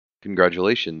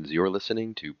Congratulations, you're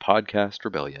listening to Podcast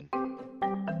Rebellion.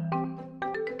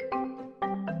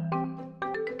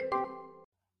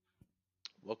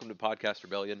 Welcome to Podcast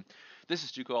Rebellion. This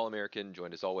is Juco All American,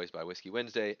 joined as always by Whiskey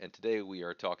Wednesday, and today we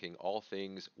are talking all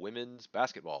things women's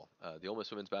basketball. The Ole Miss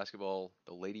women's basketball,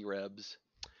 the Lady Rebs,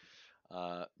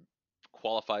 uh,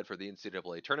 qualified for the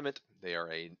NCAA tournament. They are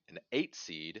an 8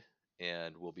 seed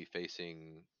and will be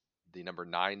facing the number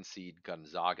 9 seed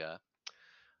Gonzaga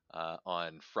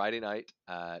on Friday night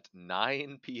at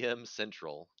 9 p.m.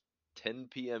 Central, 10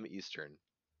 p.m. Eastern,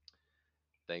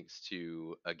 thanks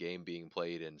to a game being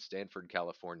played in Stanford,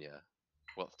 California.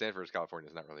 Well, Stanford, California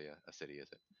is not really a city, is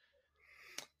it?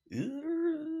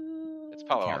 It's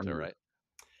Palo Can't Alto, remember. right?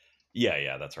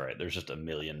 Yeah, that's right. There's just a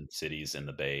million cities in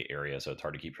the Bay Area, so it's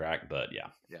hard to keep track. But yeah,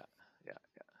 Yeah, yeah,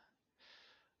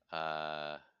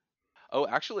 yeah. Oh,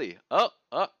 actually,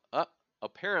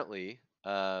 apparently,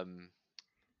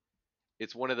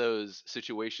 it's one of those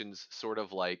situations, sort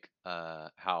of like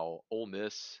how Ole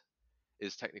Miss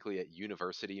is technically at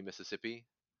University, Mississippi.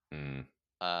 mm,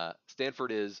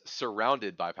 Stanford is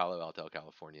surrounded by Palo Alto,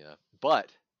 California,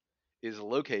 but is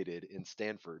located in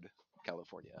Stanford,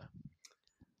 California.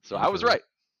 So I was interesting.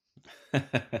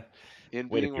 right in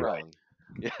Way to being be right. wrong.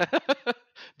 Yeah,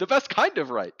 the best kind of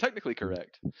right, technically Mm.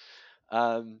 correct.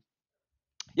 Um,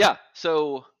 yeah,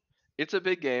 so it's a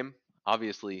big game.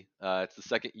 Obviously, it's the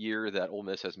second year that Ole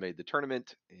Miss has made the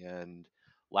tournament, and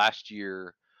last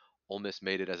year Ole Miss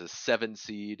made it as a 7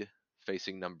 seed,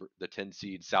 facing the 10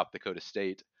 seed South Dakota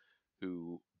State,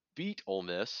 who beat Ole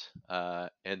Miss,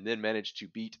 and then managed to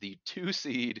beat the 2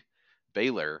 seed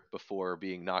Baylor before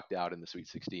being knocked out in the Sweet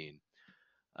 16.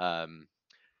 Um,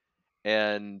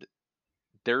 and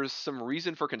there's some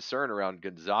reason for concern around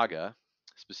Gonzaga,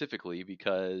 specifically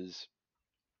because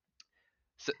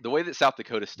the way that South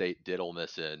Dakota State did Ole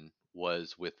Miss in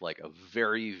was with like a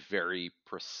very, very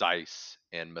precise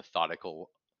and methodical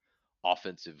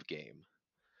offensive game.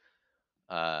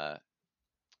 Uh,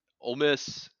 Ole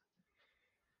Miss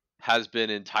has been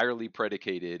entirely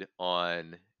predicated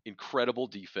on incredible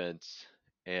defense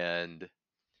and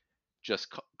just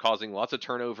causing lots of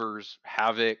turnovers,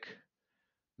 havoc,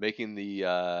 making the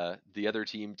other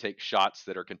team take shots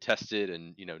that are contested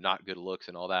and not good looks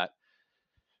and all that.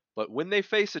 But when they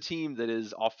face a team that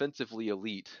is offensively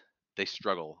elite, they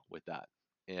struggle with that.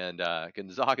 And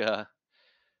Gonzaga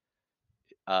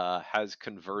has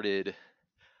converted,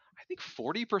 I think,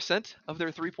 40% of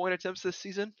their 3-point attempts this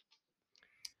season.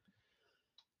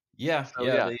 So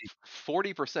Yeah, yeah, they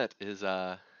 40% is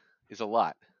a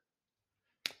lot.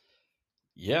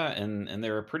 and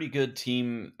they're a pretty good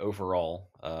team overall.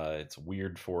 It's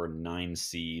weird for a 9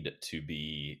 seed to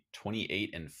be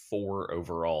 28-4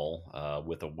 overall,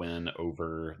 with a win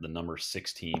over the number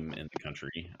 6 team in the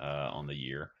country on the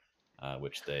year,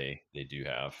 which they do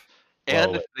have.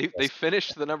 Well, And they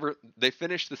finished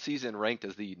the season ranked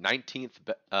as the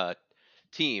 19th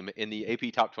team in the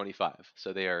AP Top 25.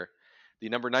 So they are the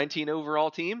number 19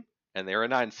 overall team, and they're a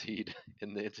 9 seed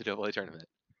in the NCAA tournament.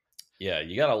 yeah,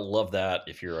 you gotta love that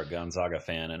if you're a Gonzaga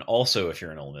fan, and also if you're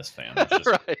an Ole Miss fan. It's just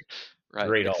Right, right,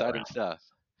 great all exciting around. stuff.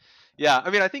 Yeah, I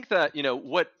mean, I think that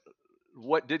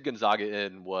what did Gonzaga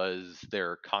in was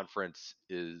their conference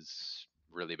is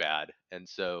really bad, and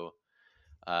so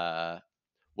uh,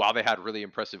 while they had really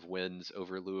impressive wins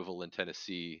over Louisville and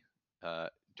Tennessee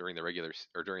during the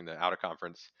during the out of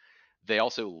conference, they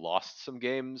also lost some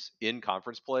games in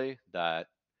conference play that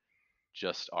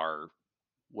just are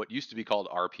what used to be called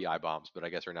RPI bombs, but I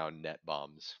guess are now net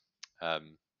bombs.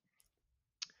 Um,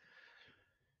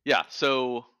 yeah,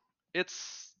 so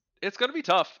it's going to be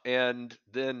tough, and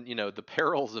then the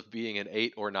perils of being an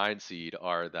 8 or 9 seed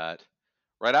are that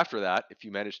right after that, if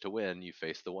you manage to win, you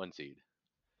face the 1 seed,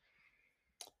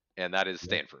 and that is Yep,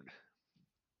 Stanford.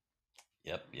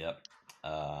 yep.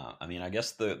 I mean, I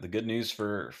guess the good news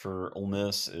for Ole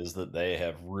Miss is that they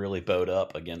have really bowed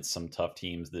up against some tough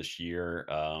teams this year.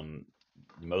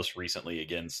 Most recently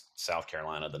against South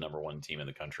Carolina, the number 1 team in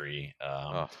the country.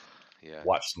 Oh, yeah.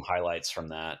 Watched some highlights from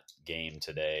that game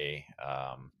today,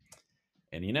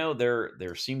 and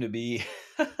there seemed to be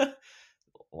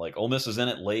like Ole Miss was in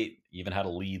it late, even had a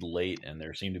lead late, and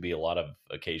there seemed to be a lot of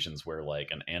occasions where like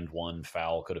an and one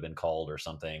foul could have been called or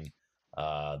something,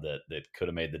 that could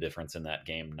have made the difference in that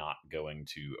game not going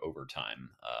to overtime.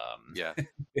 Yeah.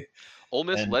 Ole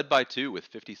Miss And led by 2 with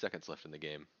 50 seconds left in the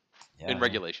game. In yeah,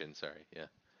 regulation, sorry. Yeah.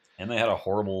 and they had a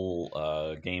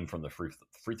horrible game from the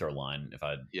free throw line, if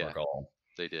I Yeah, recall.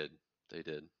 they did. They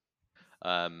did.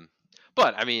 Um,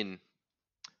 but I mean,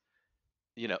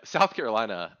 South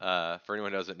Carolina, for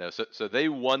anyone who doesn't know, so they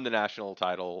won the national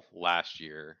title last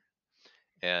year,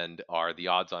 and are the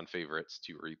odds-on favorites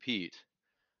to repeat.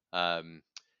 Um,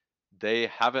 they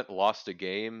haven't lost a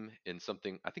game in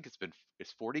something. I think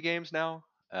it's 40 games now.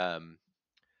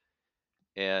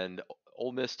 And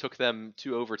Ole Miss took them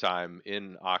to overtime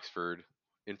in Oxford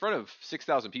in front of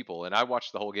 6,000 people, and I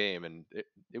watched the whole game, and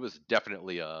it was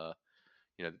definitely a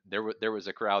there was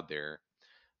a crowd there,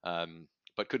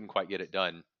 but couldn't quite get it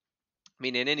done. I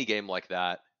mean, in any game like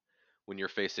that, when you're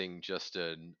facing just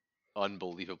an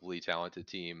unbelievably talented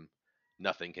team,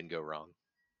 nothing can go wrong.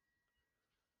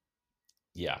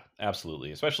 Yeah,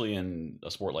 absolutely. Especially in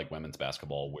a sport like women's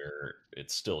basketball where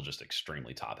it's still just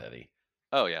extremely top heavy.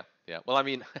 Oh yeah, yeah. Well, I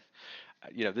mean,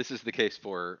 this is the case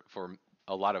for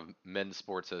a lot of men's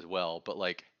sports as well, but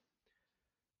like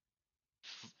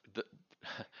the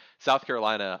South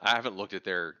Carolina, I haven't looked at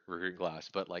their recruiting class,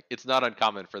 but like it's not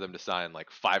uncommon for them to sign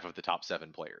like five of the top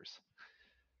seven players.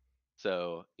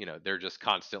 So they're just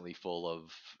constantly full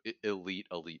of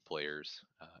elite players,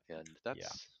 and Yeah.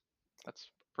 that's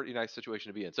a pretty nice situation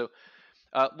to be in. So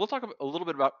we'll talk a little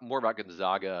bit more about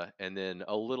Gonzaga and then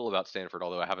a little about Stanford,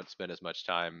 although I haven't spent as much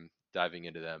time diving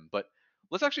into them. But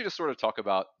let's actually just sort of talk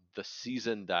about the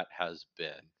season that has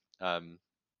been. Um,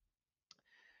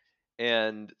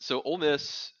 and so Ole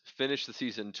Miss finished the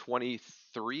season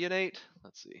 23-8.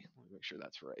 Let's see, let me make sure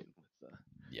that's right. With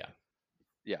Yeah.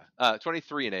 yeah,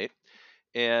 23-8,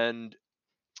 and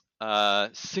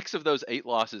six of those eight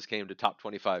losses came to top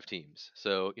 25 teams.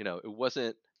 So it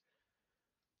wasn't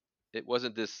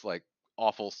this like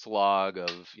awful slog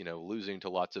of losing to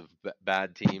lots of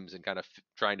bad teams and kind of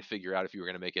trying to figure out if you were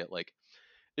going to make it. Like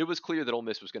it was clear that Ole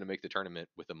Miss was going to make the tournament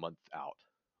with a month out.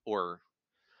 Or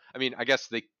I mean, I guess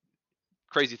they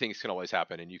crazy things can always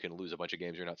happen and you can lose a bunch of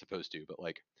games you're not supposed to, but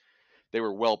like they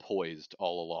were well poised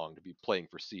all along to be playing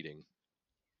for seeding.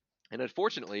 And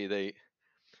unfortunately,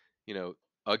 you know,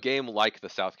 a game like the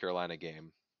South Carolina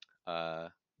game, uh,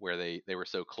 where they were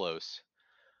so close,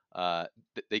 uh,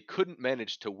 they couldn't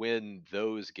manage to win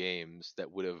those games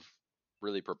that would have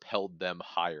really propelled them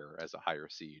higher as a higher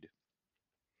seed.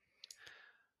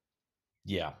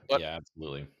 Yeah. But Yeah,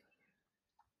 absolutely.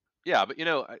 yeah, but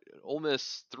Ole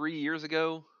Miss 3 years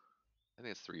ago, I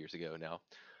think it's 3 years ago now,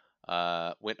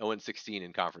 went 0-16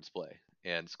 in conference play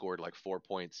and scored like 4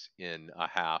 points in a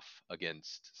half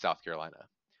against South Carolina.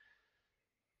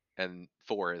 And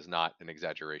four is not an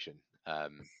exaggeration.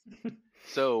 Um,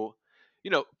 so,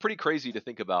 pretty crazy to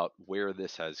think about where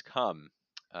this has come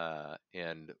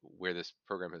and where this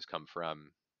program has come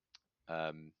from.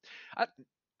 Um, I,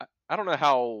 I don't know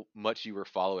how much you were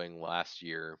following last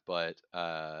year, but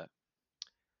at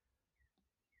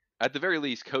the very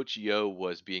least, Coach Yo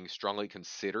was being strongly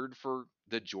considered for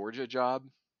the Georgia job,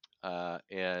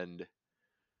 and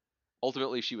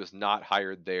ultimately she was not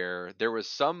hired there. There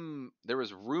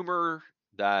was rumor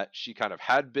that she kind of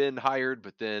had been hired,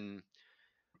 but then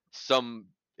some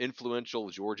influential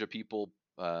Georgia people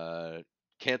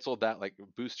canceled that, like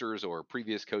boosters or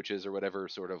previous coaches or whatever,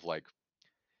 sort of like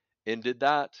ended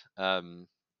that.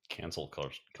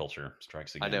 Culture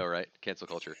strikes I again. know, right? Cancel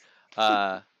culture.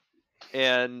 Uh,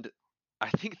 and I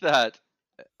think that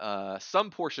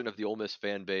some portion of the Ole Miss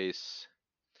fan base,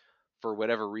 for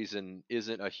whatever reason,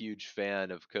 isn't a huge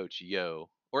fan of Coach Yo,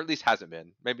 or at least hasn't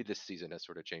been. Maybe this season has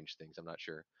sort of changed things. I'm not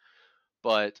sure.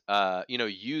 But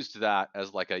used that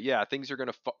as like yeah, things are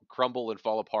going to crumble and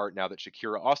fall apart now that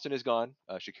Shakira Austin is gone.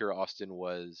 Shakira Austin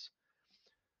was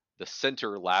the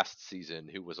center last season,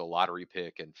 who was a lottery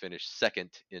pick and finished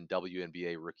second in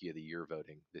WNBA Rookie of the Year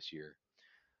voting this year.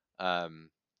 Um,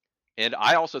 and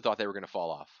I also thought they were going to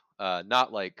fall off.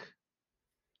 Not like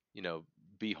you know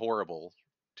be horrible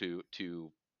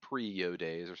to pre-Yo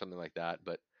days or something like that,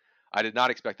 but I did not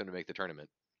expect them to make the tournament.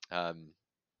 Um,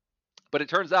 but it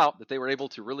turns out that they were able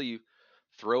to really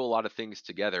throw a lot of things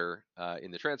together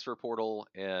in the transfer portal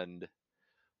and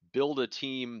build a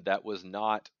team that was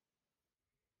not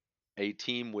a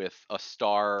team with a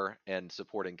star and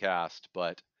supporting cast,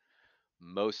 but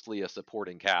mostly a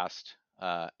supporting cast,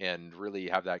 and really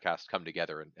have that cast come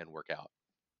together and work out.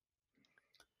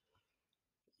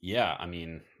 Yeah, I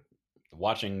mean,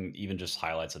 watching even just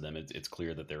highlights of them, it's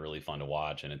clear that they're really fun to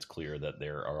watch, and it's clear that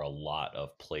there are a lot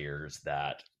of players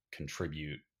that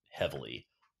contribute heavily.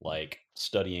 Like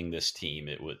studying this team,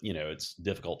 it would it's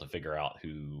difficult to figure out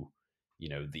who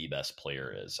the best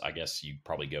player is. I guess you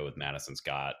probably go with Madison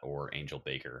Scott or Angel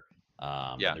Baker,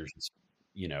 but Yeah, there's just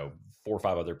four or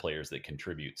five other players that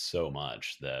contribute so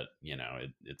much that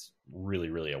it's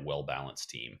really a well balanced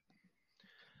team.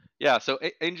 yeah. So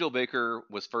Angel Baker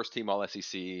was first team All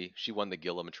SEC. She won the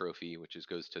Gillum Trophy, which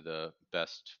goes to the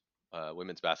best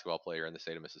women's basketball player in the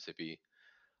state of Mississippi.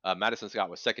 Madison Scott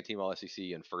was second team All SEC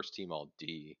and first team All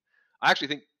D. I actually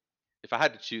think if I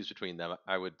had to choose between them,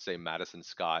 I would say Madison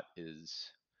Scott is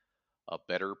a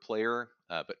better player,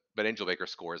 but Angel Baker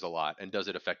scores a lot and does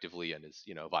it effectively and is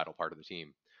a vital part of the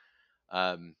team.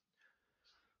 Um,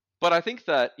 but I think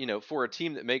that for a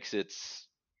team that makes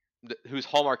whose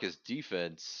hallmark is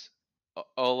defense,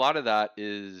 a lot of that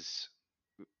is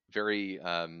very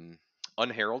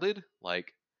unheralded.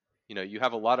 Like you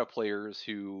have a lot of players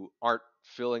who aren't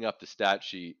filling up the stat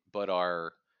sheet, but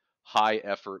are high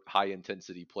effort, high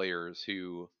intensity players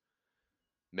who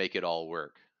make it all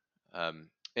work.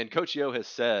 And Coach Yo has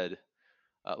said,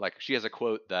 like she has a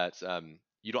quote that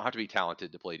you don't have to be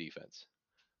talented to play defense.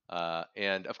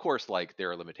 And of course, like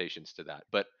there are limitations to that,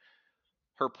 but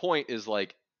her point is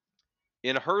like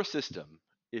in her system,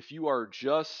 if you are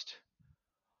just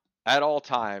at all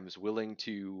times willing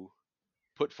to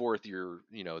put forth your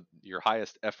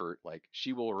highest effort, like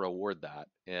she will reward that,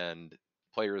 and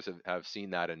players have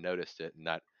seen that and noticed it, and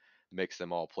that makes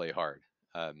them all play hard.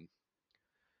 um,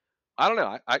 I don't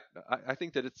know. I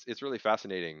think that it's really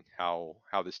fascinating how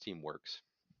this team works.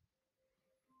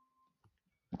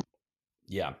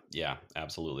 Yeah, yeah,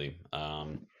 absolutely.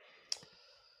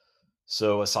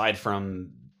 So aside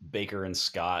from Baker and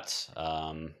Scott,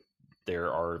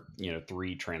 there are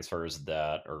three transfers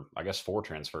that, or I guess four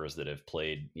transfers that have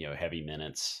played heavy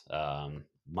minutes.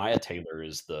 Maya Taylor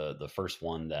is the first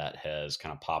one that has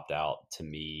kind of popped out to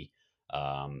me,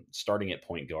 starting at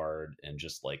point guard and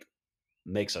just like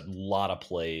makes a lot of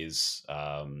plays.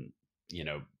 You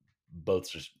know, both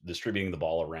just distributing the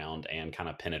ball around and kind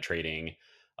of penetrating,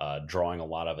 drawing a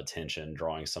lot of attention,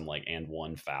 drawing some like and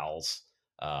one fouls.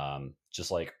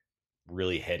 Just like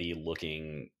really heady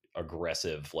looking,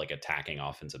 aggressive, like attacking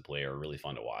offensive player. Really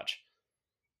fun to watch.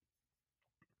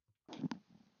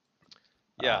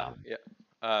 Yeah, Um, yeah.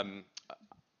 Um,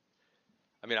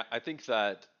 I mean, I think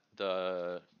that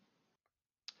the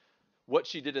what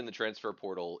she did in the transfer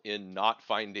portal in not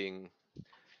finding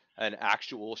an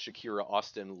actual Shakira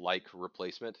Austin like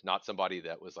replacement, not somebody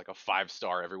that was like a 5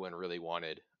 star everyone really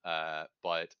wanted,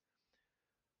 but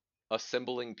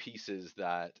assembling pieces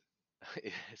that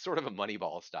it's sort of a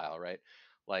Moneyball style, right?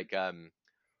 Like,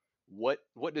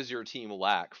 what does your team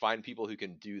lack? Find people who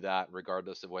can do that,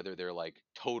 regardless of whether they're like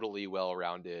totally well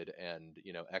rounded and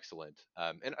excellent.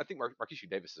 And I think Marquise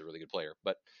Davis is a really good player,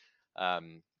 but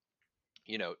um,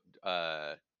 you know,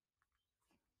 uh,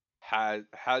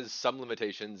 has some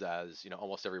limitations, as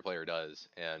almost every player does,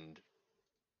 and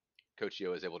Coach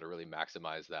Yo is able to really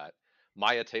maximize that.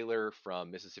 Maya Taylor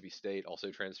from Mississippi State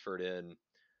also transferred in,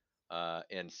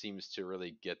 and seems to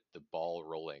really get the ball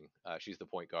rolling. She's the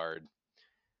point guard,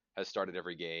 has started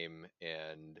every game,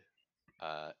 and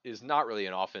is not really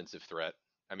an offensive threat.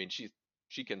 I mean,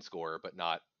 she can score, but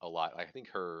not a lot. I think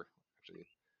her actually.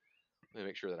 Let me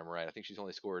make sure that I'm right. I think she's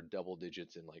only scored double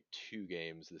digits in like 2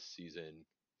 games this season.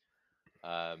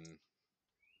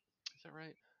 Is that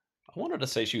right? I wanted to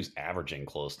say she was averaging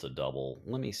close to double.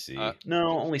 Let me Uh, see.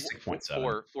 No, only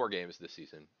 6.7. four games this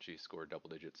season she scored double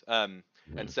digits. And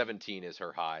Hmm. 17 is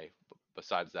her high.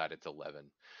 Besides that, it's 11.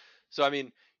 So I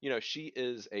mean, she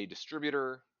is a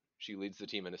distributor. She leads the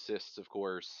team in assists, of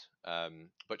course,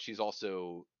 but she's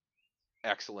also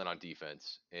excellent on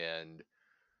defense and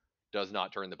does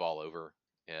not turn the ball over.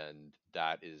 And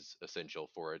that is essential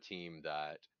for a team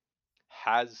that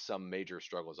has some major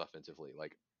struggles offensively.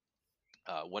 Like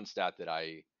one stat that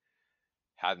I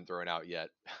hadn't thrown out yet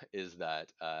is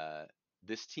that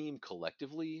this team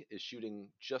collectively is shooting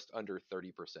just under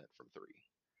 30% from three.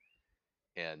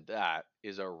 And that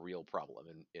is a real problem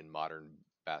in modern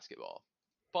basketball.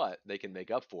 But they can make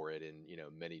up for it in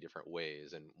many different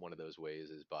ways, and one of those ways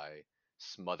is by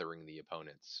smothering the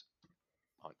opponents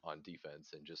on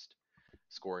defense and just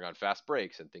scoring on fast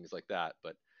breaks and things like that.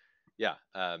 But yeah,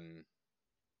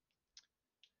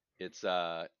 it's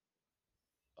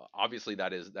obviously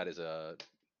that is a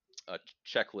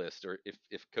checklist, or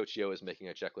if Coach Yo is making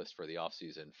a checklist for the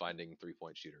offseason, finding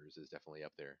 3-point shooters is definitely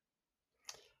up there.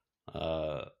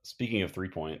 Speaking of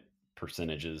 3-point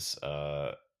percentages,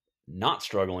 not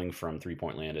struggling from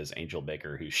 3-point land is Angel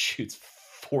Baker, who shoots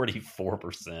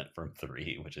 44% from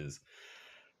three, which is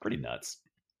pretty nuts.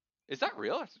 Is that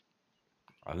real?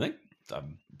 I think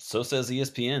so says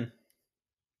ESPN.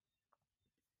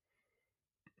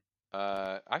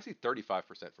 I see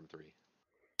 35% from three.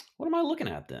 What am I looking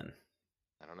at then?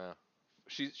 I don't know.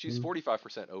 She's Mm-hmm.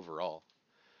 45% overall,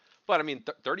 but I mean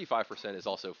 35% is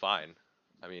also fine.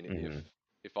 I mean Mm-hmm.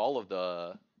 if all of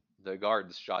the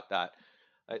guards shot that,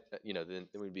 then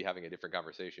we'd be having a different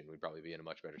conversation. We'd probably be in a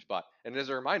much better spot. And as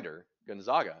a reminder,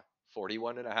 Gonzaga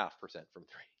 41.5% from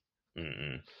three.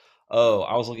 Mm-hmm. Oh,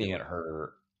 I was to looking do at it.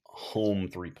 her home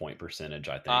 3-point percentage,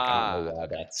 I think. Ah, okay, I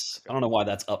okay. don't know why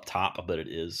that's up top, but it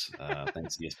is.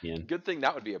 Thanks ESPN. Good thing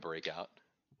that would be a breakout.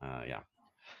 Yeah.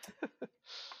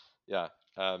 Yeah.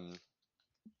 Um,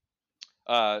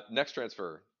 Next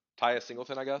transfer, Taya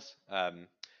Singleton, I guess,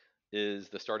 is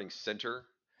the starting center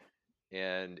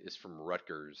and is from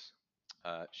Rutgers.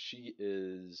 She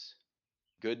is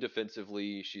good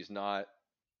defensively. She's not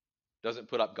doesn't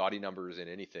put up gaudy numbers in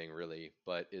anything really,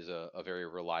 but is a very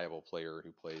reliable player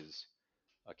who plays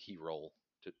a key role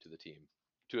to the team,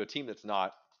 to a team that's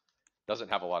not doesn't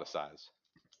have a lot of size.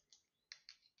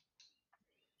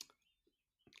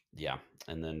 Yeah.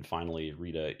 And then finally,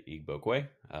 Rita Igbokwe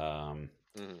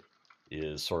Hmm.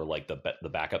 is sort of like the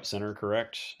backup center,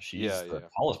 correct? Yeah, She's the yeah.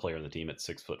 tallest player in the team at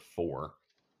 6'4".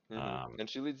 And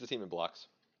she leads the team in blocks.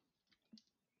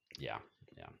 Yeah.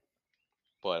 Yeah.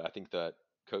 But I think that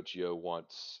Coach Yo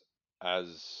wants,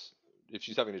 as if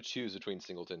she's having to choose between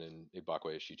Singleton and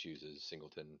Ibakwe, she chooses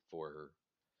Singleton for her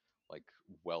like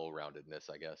well-roundedness,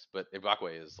 I guess. But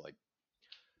Ibakwe is like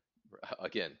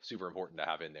again super important to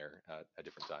have in there at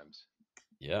different times.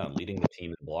 Yeah. Leading the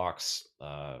team in blocks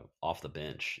off the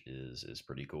bench is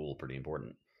pretty cool, pretty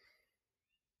important.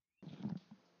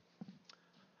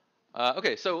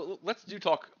 Okay, so let's do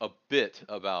talk a bit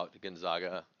about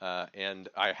Gonzaga, and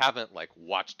I haven't like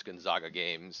watched Gonzaga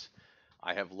games.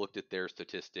 I have looked at their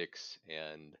statistics,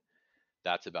 and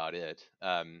that's about it.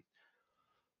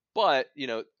 But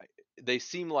they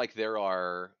seem like there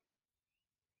are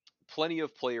plenty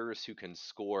of players who can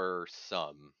score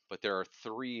some, but there are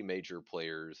three major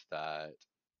players that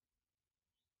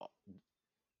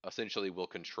essentially will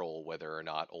control whether or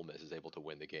not Ole Miss is able to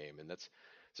win the game, and that's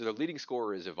so their leading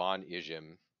scorer is Yvonne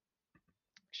Ijim.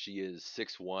 She is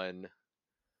 6'1",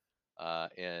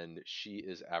 and she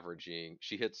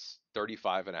hits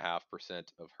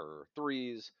 35.5% of her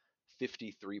threes,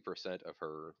 53% of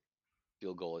her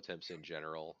field goal attempts in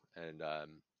general, and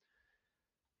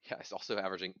yeah, it's also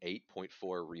averaging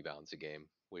 8.4 rebounds a game,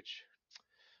 which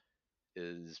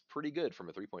is pretty good from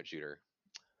a 3-point shooter.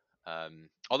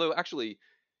 Although actually,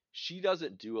 she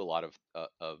doesn't do a lot of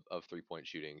 3-point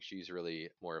shooting. She's really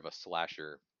more of a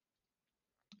slasher.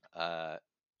 Uh,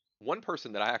 One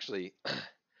person that I actually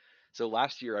so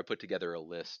last year I put together a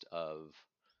list of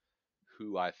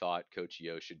who I thought Coach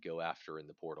Yo should go after in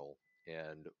the portal,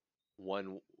 and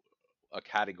one a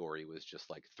category was just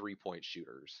like 3-point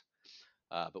shooters.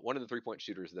 But one of the 3-point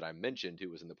shooters that I mentioned who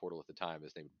was in the portal at the time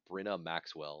is named Brenna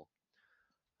Maxwell.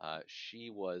 She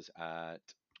was at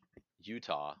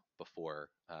Utah before,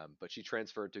 but she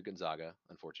transferred to Gonzaga,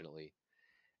 unfortunately,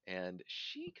 and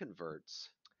she converts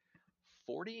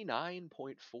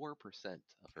 49.4%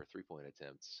 of her 3-point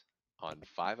attempts on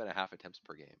 5.5 attempts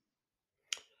per game.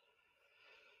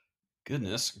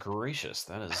 Goodness gracious,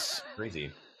 that is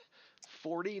crazy.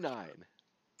 49.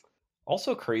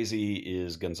 Also crazy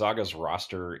is Gonzaga's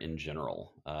roster in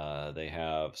general. They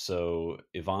have so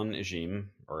Yvonne Ejim,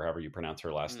 or however you pronounce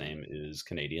her last Mm, name, is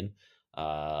Canadian.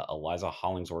 Eliza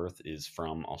Hollingsworth is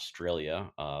from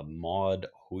Australia. Maud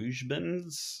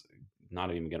Huijbens,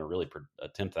 not even going to really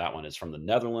attempt that one, is from the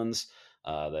Netherlands.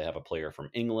 They have a player from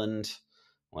England.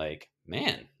 Like,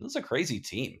 man, this is a crazy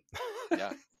team.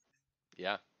 yeah,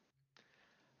 yeah.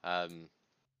 Um,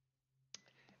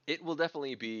 it will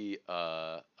definitely be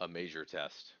a major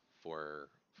test for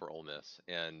Ole Miss,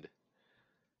 and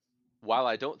while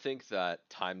I don't think that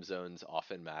time zones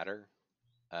often matter,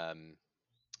 um,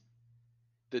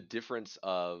 the difference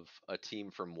of a team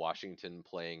from Washington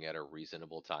playing at a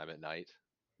reasonable time at night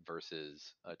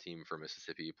versus a team from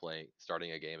Mississippi playing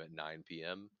starting a game at 9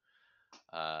 p.m.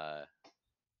 Uh,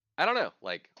 I don't know.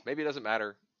 Like maybe it doesn't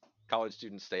matter. College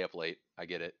students stay up late. I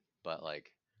get it, but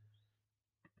like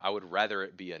I would rather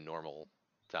it be a normal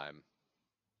time.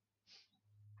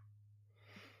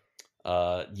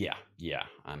 Yeah, yeah.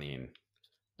 I mean,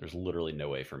 there's literally no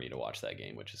way for me to watch that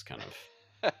game, which is kind of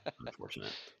Yeah,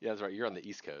 unfortunate. that's right. You're on the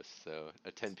East Coast, so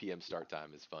a 10 p.m. start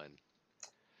time is fun.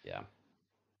 Yeah.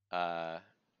 Uh,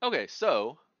 okay,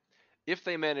 so if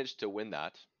they manage to win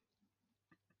that,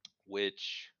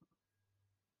 which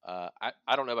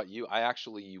I don't know about you, I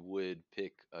actually would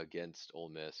pick against Ole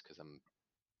Miss because I'm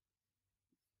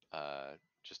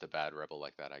just a bad rebel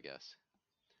like that, I guess.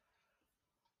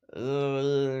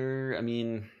 I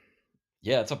mean,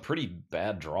 yeah, it's a pretty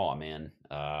bad draw, man.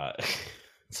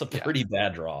 It's a Yeah, pretty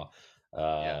bad draw.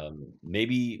 yeah,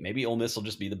 Maybe Ole Miss will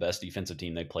just be the best defensive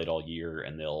team they played all year,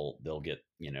 and they'll get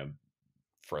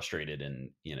frustrated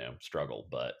and struggle.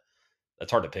 But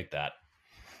that's hard to pick that.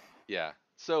 yeah.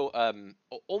 So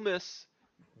Ole Miss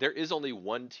there is only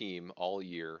one team all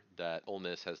year that Ole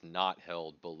Miss has not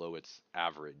held below its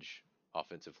average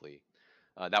offensively.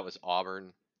 That was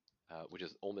Auburn, which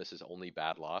is Ole Miss's only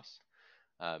bad loss,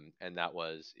 and that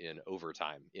was in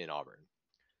overtime in Auburn.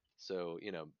 So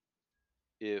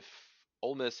if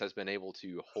Ole Miss has been able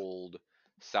to hold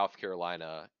South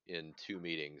Carolina in two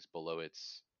meetings below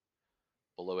its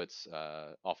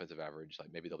offensive average,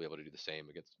 like maybe they'll be able to do the same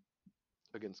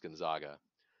against Gonzaga.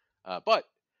 But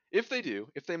if they do,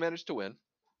 if they manage to win,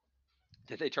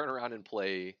 then they turn around and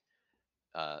play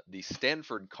the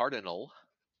Stanford Cardinal,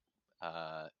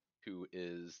 uh, who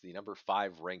is the number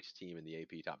 5 ranked team in the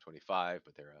AP Top 25,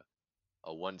 but they're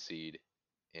a one seed,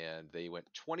 and they went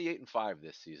 28-5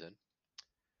 this season.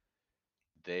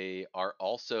 They are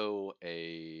also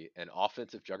a an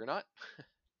offensive juggernaut.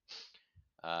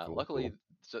 Cool, Luckily, cool.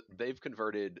 so they've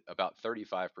converted about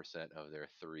 35% of their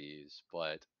threes,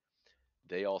 but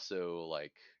they also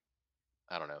like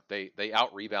I don't know. They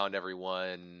out rebound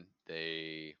everyone.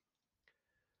 They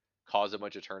cause a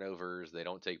bunch of turnovers. They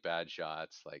don't take bad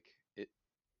shots. Like it,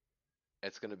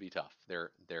 it's going to be tough.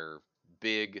 They're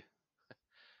big,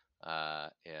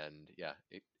 and yeah,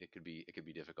 it could be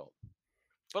difficult.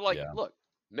 But like, Yeah, look,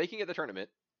 making it the tournament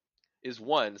is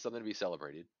one something to be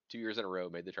celebrated. 2 years in a row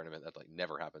made the tournament. That like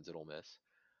never happens at Ole Miss.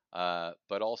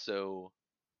 But also,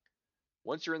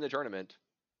 once you're in the tournament,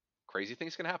 crazy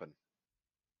things can happen.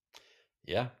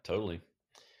 yeah, totally.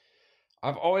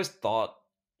 I've always thought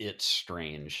it's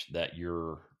strange that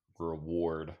your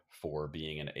reward for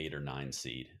being an 8 or 9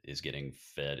 seed is getting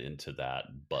fed into that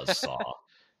buzzsaw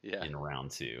Yeah, in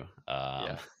round two.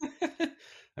 yeah,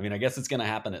 I mean, I guess it's going to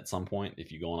happen at some point.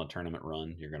 If you go on a tournament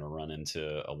run, you're going to run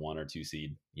into a 1 or 2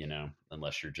 seed,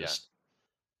 unless you're yeah. just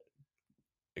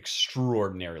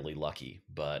extraordinarily lucky.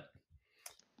 But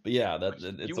yeah, Which you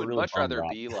it's a would really much bummed rather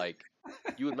out. be like,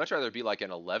 you would much rather be like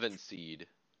an 11 seed in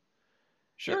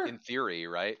Sure, theory,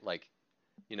 right? Like,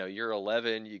 you're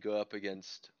 11, you go up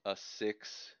against a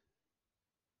 6,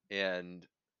 and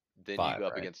then you 5, go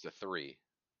up right? against a 3.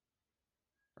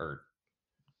 Or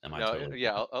am I No, totally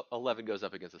yeah, 11 goes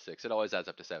up against a 6. It always adds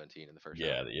up to 17 in the first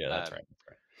round. Yeah, yeah, that's right. That's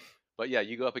right. But yeah,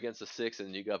 you go up against a 6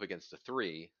 and you go up against a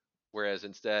 3. Whereas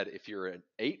instead, if you're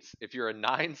a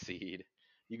 9 seed,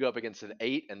 you go up against an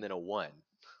 8 and then a 1.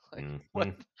 Like, what?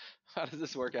 Hmm. How does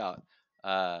this work out?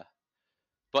 Uh,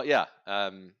 but yeah,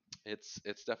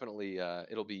 it's definitely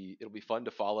it'll be fun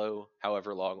to follow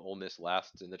however long Ole Miss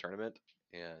lasts in the tournament,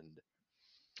 and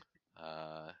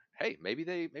hey, maybe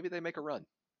they make a run.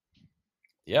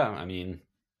 Yeah, I mean,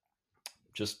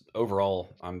 just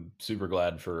overall, I'm super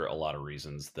glad for a lot of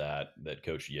reasons that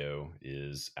Coach Yo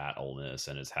is at Ole Miss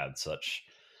and has had such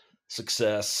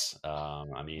success.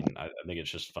 I mean, I think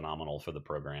it's just phenomenal for the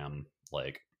program.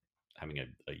 Like having a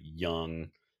young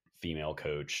female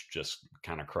coach just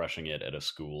kind of crushing it at a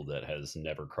school that has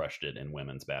never crushed it in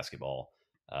women's basketball.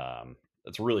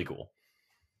 That's really cool.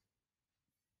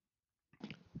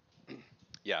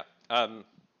 Yeah.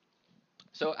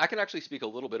 So I can actually speak a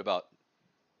little bit about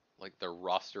like the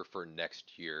roster for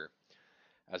next year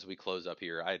as we close up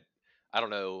here. I don't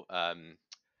know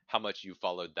how much you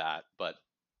followed that, but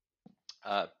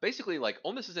basically, like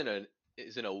Ole Miss is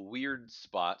in a weird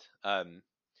spot.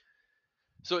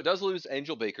 So it does lose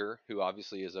Angel Baker, who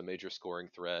obviously is a major scoring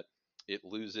threat. It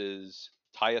loses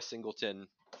Taya Singleton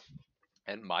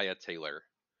and Maya Taylor.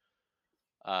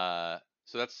 So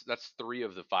that's 3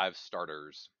 of the 5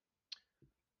 starters.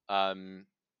 Um,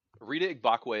 Rita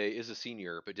Igbokwe is a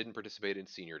senior but didn't participate in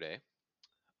senior day.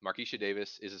 Markeisha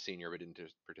Davis is a senior but didn't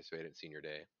participate in senior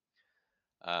day.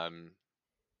 Um,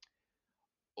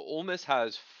 Ole Miss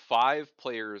has 5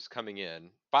 players coming in,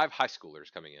 5 high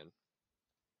schoolers coming in.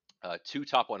 2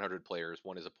 top 100 players.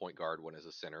 One is a point guard, one is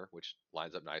a center, which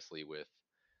lines up nicely with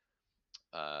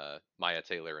Maya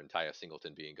Taylor and Taya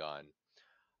Singleton being gone.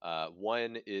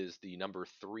 One is the number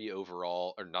 3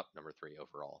 overall, or not number 3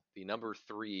 overall, the number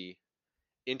 3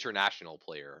 international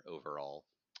player overall,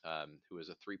 who is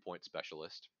a 3-point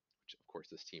specialist, which of course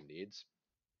this team needs.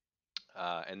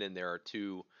 And then there are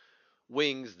 2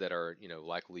 wings that are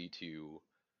likely to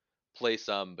play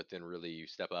some, but then really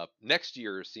step up. Next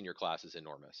year's senior class is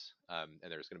enormous,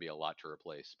 and there's going to be a lot to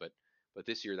replace. But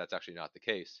this year that's actually not the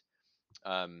case.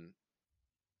 Um,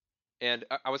 and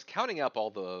I was counting up all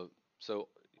the so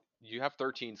you have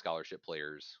 13 scholarship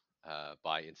players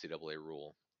by NCAA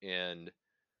rule, and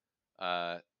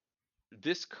uh,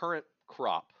 this current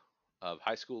crop of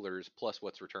high schoolers plus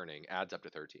what's returning adds up to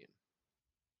 13.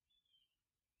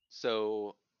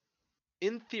 So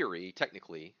in theory,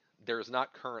 technically, there is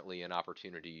not currently an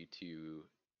opportunity to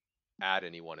add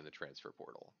anyone in the transfer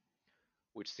portal,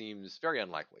 which seems very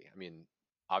unlikely. I mean,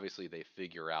 obviously they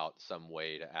figure out some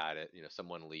way to add it. You know,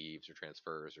 someone leaves or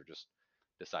transfers or just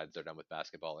decides they're done with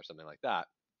basketball or something like that.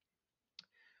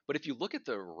 But if you look at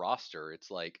the roster, it's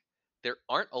like there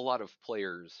aren't a lot of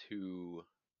players who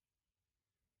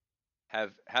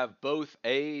have both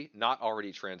A, not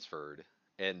already transferred,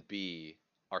 and B,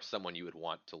 are someone you would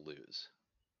want to lose.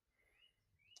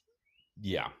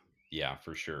 Yeah, yeah,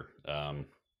 for sure.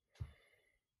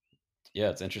 Yeah,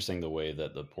 it's interesting the way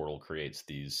that the portal creates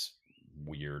these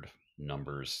weird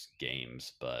numbers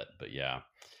games, but yeah,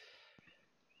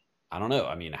 I don't know.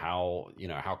 I mean, how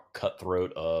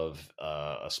cutthroat of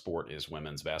a sport is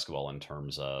women's basketball in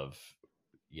terms of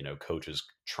coaches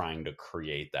trying to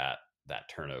create that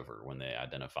turnover when they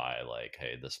identify like,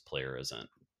 hey, this player isn't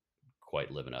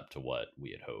quite living up to what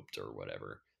we had hoped or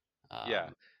whatever. Yeah.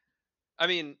 Um, I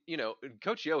mean,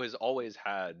 Coach Yo has always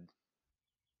had,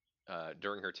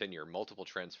 during her tenure, multiple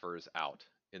transfers out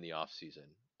in the off season.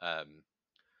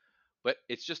 But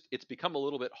it's become a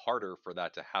little bit harder for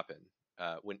that to happen.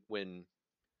 When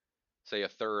say a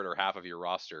third or half of your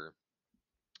roster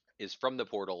is from the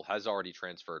portal, has already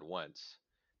transferred once,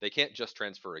 they can't just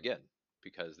transfer again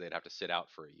because they'd have to sit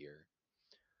out for a year.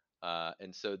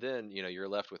 And so then you're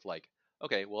left with like,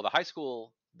 okay, well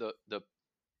the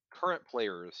current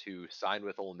players who signed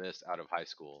with Ole Miss out of high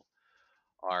school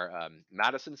are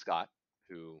Madison Scott,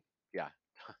 who yeah,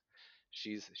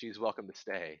 she's welcome to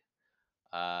stay.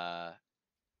 Uh,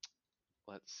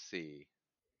 let's see.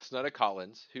 Snudda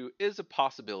Collins, who is a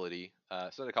possibility.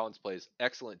 Snudda Collins plays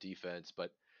excellent defense,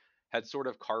 but had sort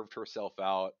of carved herself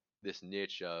out this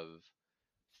niche of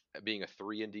being a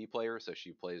 3 and D player. So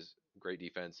she plays great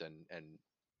defense and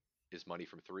is money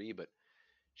from three, but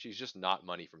she's just not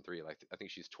money from three. Like I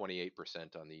think she's 28%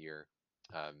 on the year,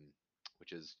 um,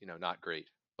 which is not great.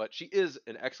 But she is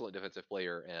an excellent defensive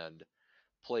player and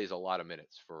plays a lot of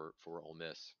minutes for Ole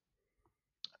Miss.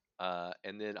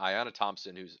 And then Ayanna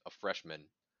Thompson, who's a freshman.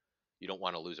 You don't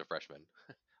want to lose a freshman.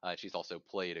 She's also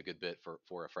played a good bit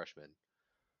for a freshman.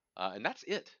 And that's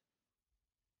it.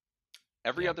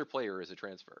 Every yeah, other player is a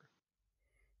transfer.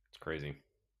 it's crazy.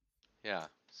 Yeah.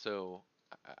 So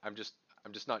I'm just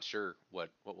not sure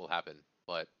what will happen,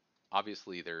 but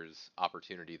obviously there's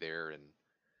opportunity there, and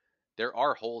there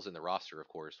are holes in the roster, of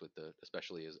course, with the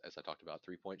especially as I talked about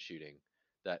 3-point shooting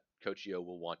that Coach Yo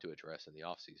will want to address in the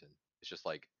offseason. It's just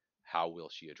like how will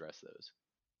she address those?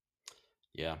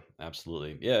 Yeah,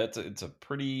 absolutely. Yeah, it's a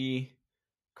pretty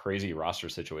crazy roster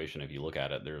situation if you look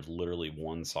at it. There's literally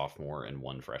one sophomore and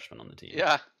one freshman on the team.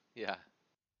 Yeah, yeah.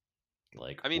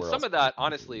 Like, I mean, where some else of can you that, find people?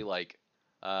 honestly, like,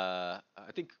 I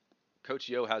think Coach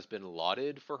Yo has been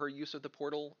lauded for her use of the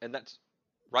portal, and that's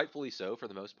rightfully so for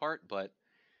the most part. But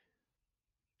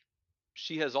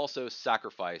she has also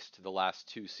sacrificed the last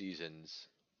 2 seasons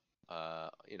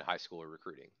in high school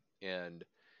recruiting, and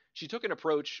she took an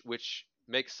approach which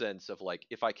makes sense of like,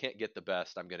 if I can't get the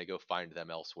best, I'm going to go find them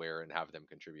elsewhere and have them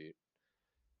contribute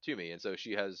to me. And so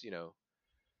she has,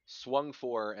 swung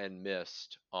for and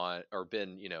missed on, or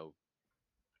been,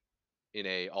 in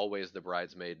a always the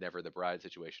bridesmaid, never the bride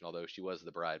situation. Although she was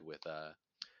the bride with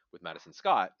Madison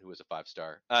Scott, who was a 5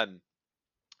 star.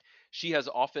 She has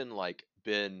often like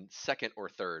been second or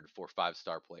third for 5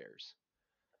 star players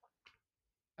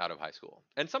out of high school,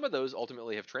 and some of those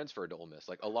ultimately have transferred to Ole Miss.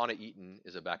 Like Alana Eaton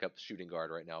is a backup shooting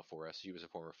guard right now for us. She was a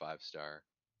former 5 star,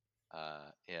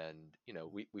 and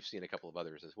we've seen a couple of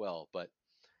others as well. But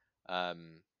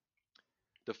um,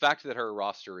 the fact that her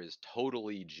roster is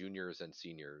totally juniors and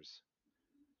seniors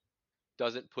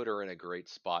doesn't put her in a great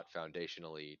spot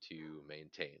foundationally to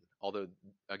maintain. Although,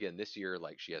 again, this year,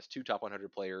 like she has 2 top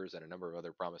 100 players and a number of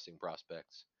other promising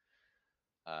prospects.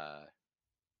 Uh,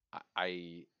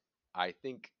 I I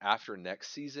think after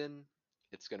next season,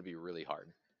 it's going to be really hard,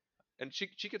 and she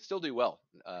could still do well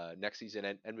next season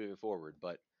and moving forward.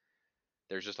 But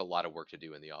there's just a lot of work to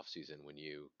do in the off season when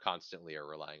you constantly are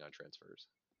relying on transfers.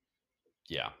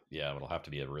 Yeah, yeah, it'll have to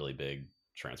be a really big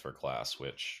transfer class,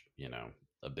 which,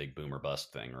 a big boomer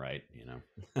bust thing, right?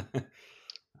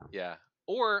 Yeah.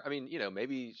 Or, I mean,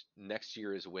 maybe next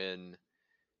year is when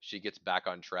she gets back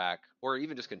on track, or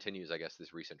even just continues, I guess,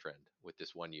 this recent trend with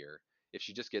this one year. If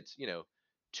she just gets,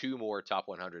 2 more top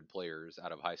 100 players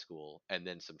out of high school and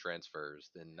then some transfers,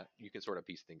 then you can sort of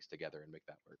piece things together and make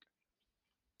that work.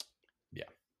 Yeah.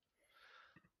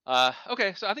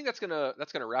 Okay, so I think that's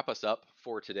gonna wrap us up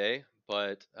for today.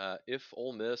 But if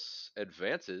Ole Miss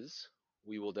advances,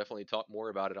 we will definitely talk more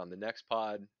about it on the next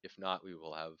pod. If not, we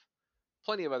will have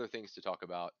plenty of other things to talk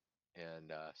about.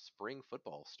 And spring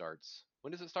football starts.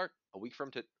 When does it start? A week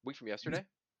from yesterday?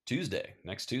 Tuesday,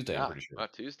 next Tuesday, I'm Ah, pretty sure.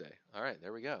 Tuesday. All right,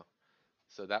 there we go.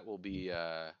 So that will be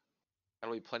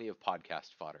That'll be plenty of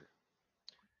podcast fodder.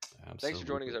 Thanks for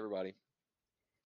joining us, Absolutely. everybody.